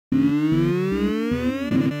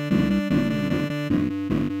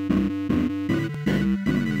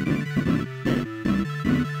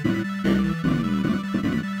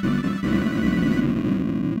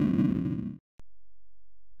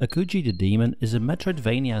Akuji the Demon is a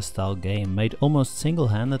metroidvania style game made almost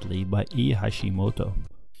single-handedly by Eiji Hashimoto.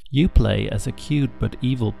 You play as a cute but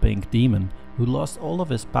evil pink demon who lost all of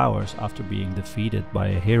his powers after being defeated by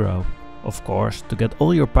a hero. Of course, to get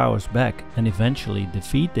all your powers back and eventually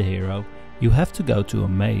defeat the hero, you have to go to a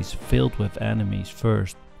maze filled with enemies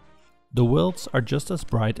first. The worlds are just as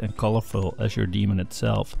bright and colorful as your demon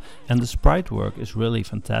itself, and the sprite work is really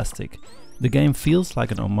fantastic. The game feels like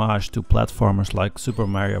an homage to platformers like Super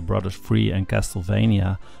Mario Bros. 3 and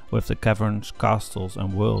Castlevania, with the caverns, castles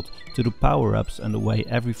and world, to the power-ups and the way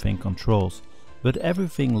everything controls. But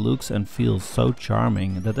everything looks and feels so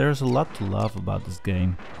charming that there is a lot to love about this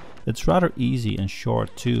game. It's rather easy and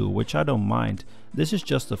short too, which I don't mind. This is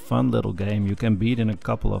just a fun little game you can beat in a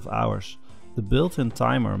couple of hours. The built-in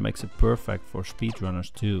timer makes it perfect for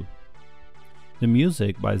speedrunners too. The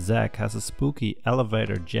music by Zack has a spooky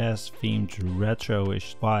elevator jazz themed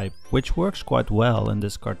retro-ish vibe, which works quite well in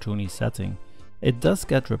this cartoony setting. It does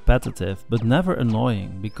get repetitive but never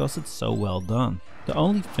annoying because it's so well done. The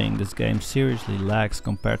only thing this game seriously lacks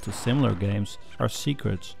compared to similar games are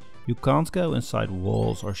secrets. You can't go inside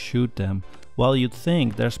walls or shoot them, while you'd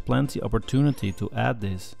think there's plenty opportunity to add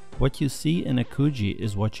this. What you see in Akuji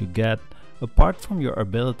is what you get. Apart from your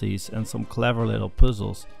abilities and some clever little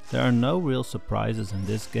puzzles, there are no real surprises in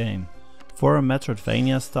this game. For a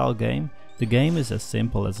metroidvania style game, the game is as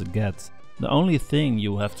simple as it gets. The only thing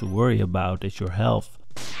you have to worry about is your health.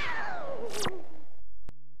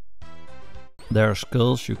 There are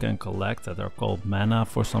skulls you can collect that are called mana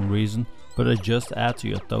for some reason, but they just add to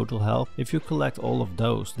your total health. If you collect all of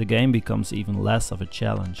those, the game becomes even less of a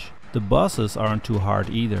challenge. The bosses aren't too hard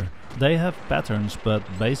either. They have patterns, but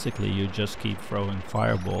basically you just keep throwing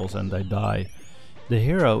fireballs and they die. The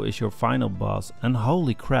hero is your final boss, and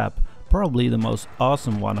holy crap, probably the most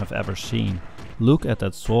awesome one I've ever seen. Look at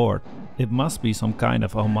that sword. It must be some kind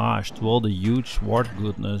of homage to all the huge sword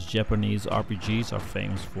goodness Japanese RPGs are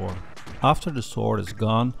famous for. After the sword is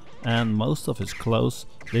gone and most of his clothes,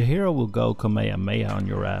 the hero will go Kamehameha on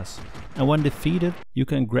your ass. And when defeated, you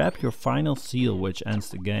can grab your final seal, which ends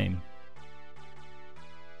the game.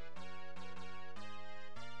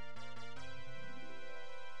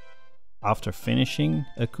 After finishing,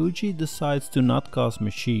 Akuji decides to not cause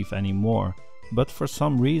mischief anymore, but for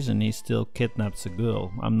some reason he still kidnaps a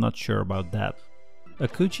girl. I'm not sure about that.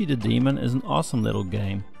 Akuji the Demon is an awesome little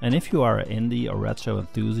game, and if you are an indie or retro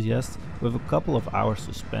enthusiast with a couple of hours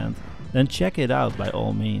to spend, then check it out by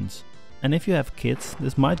all means. And if you have kids,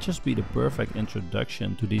 this might just be the perfect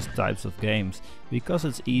introduction to these types of games, because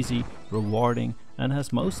it's easy, rewarding and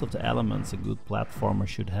has most of the elements a good platformer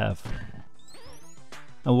should have.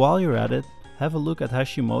 And while you're at it, have a look at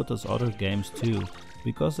Hashimoto's other games too,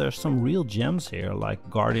 because there's some real gems here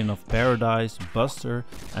like Guardian of Paradise, Buster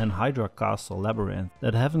and Hydra Castle Labyrinth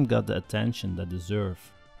that haven't got the attention they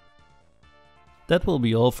deserve. That will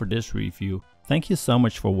be all for this review. Thank you so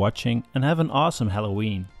much for watching and have an awesome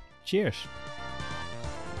Halloween. Cheers!